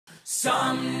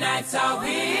Some nights I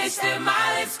wish that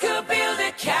my lips could build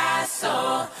a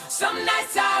castle. Some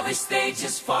nights I wish they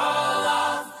just fall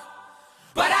off.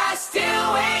 But I still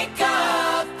wake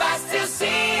up, I still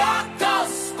see your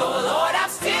gospel. Lord, I'm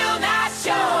still not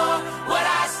sure what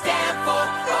I stand for.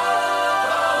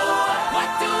 Oh,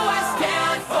 what do I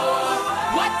stand for?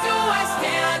 What do I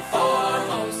stand for?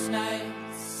 Most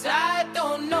nights I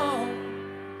don't know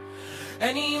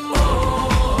anymore.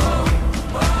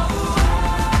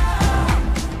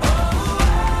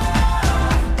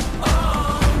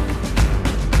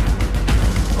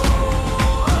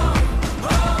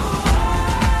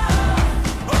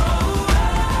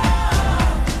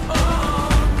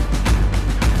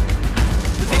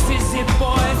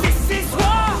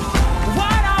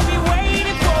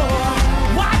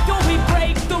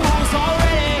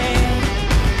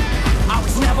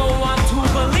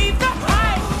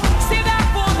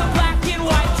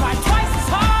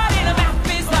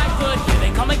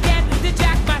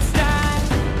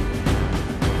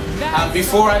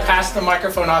 Before I pass the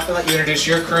microphone off and let you introduce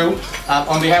your crew,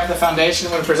 on behalf of the foundation,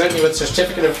 I want to present you with a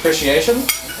certificate of appreciation,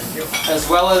 as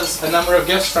well as a number of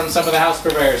gifts from some of the house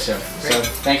purveyors here. So,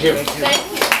 thank you.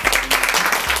 Thank you.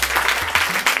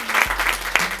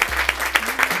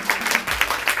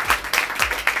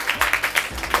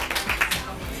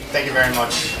 Thank you very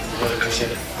much. Really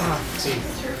appreciate it. See,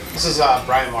 this is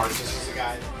Brian Marks. This is the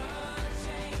guy.